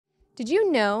Did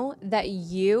you know that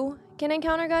you can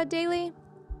encounter God daily?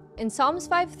 In Psalms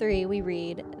 5:3, we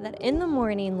read that in the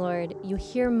morning, Lord, you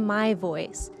hear my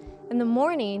voice. In the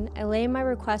morning, I lay my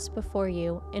requests before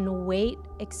you and wait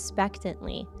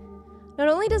expectantly. Not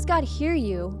only does God hear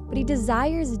you, but he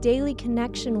desires daily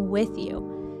connection with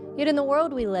you. Yet in the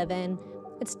world we live in,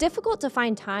 it's difficult to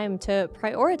find time to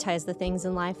prioritize the things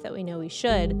in life that we know we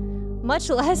should, much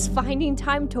less finding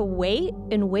time to wait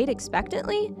and wait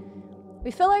expectantly. We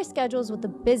fill our schedules with the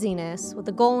busyness, with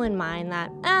the goal in mind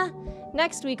that,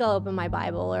 next week I'll open my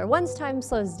Bible, or once time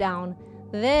slows down,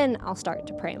 then I'll start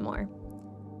to pray more.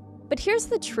 But here's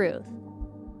the truth.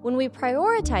 When we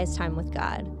prioritize time with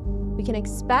God, we can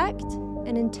expect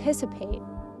and anticipate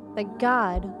that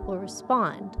God will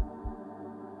respond.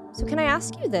 So can I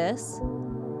ask you this?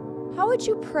 How would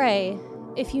you pray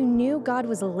if you knew God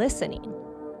was listening?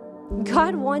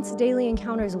 God wants daily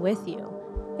encounters with you,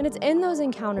 and it's in those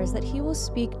encounters that he will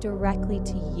speak directly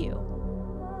to you.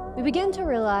 We begin to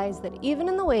realize that even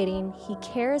in the waiting, he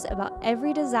cares about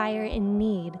every desire and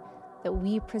need that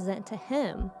we present to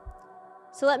him.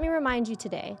 So let me remind you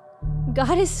today,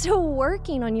 God is still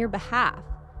working on your behalf.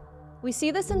 We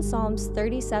see this in Psalms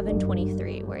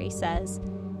 37:23, where he says,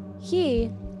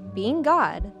 he, being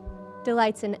God,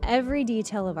 delights in every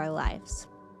detail of our lives.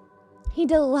 He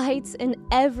delights in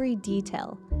every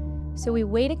detail. So we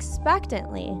wait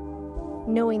expectantly,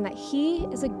 knowing that he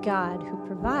is a God who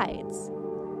provides.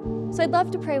 So I'd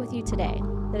love to pray with you today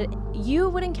that you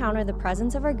would encounter the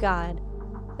presence of our God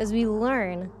as we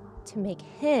learn to make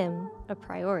him a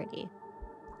priority.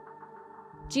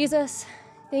 Jesus,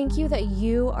 thank you that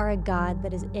you are a God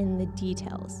that is in the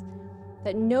details,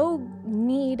 that no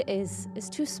need is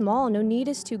too small, no need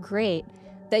is too great,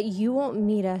 that you won't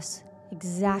meet us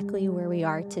exactly where we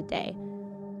are today.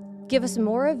 Give us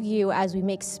more of you as we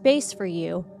make space for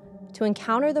you to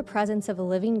encounter the presence of a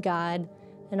living God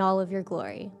and all of your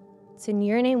glory. It's in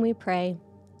your name we pray.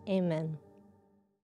 Amen.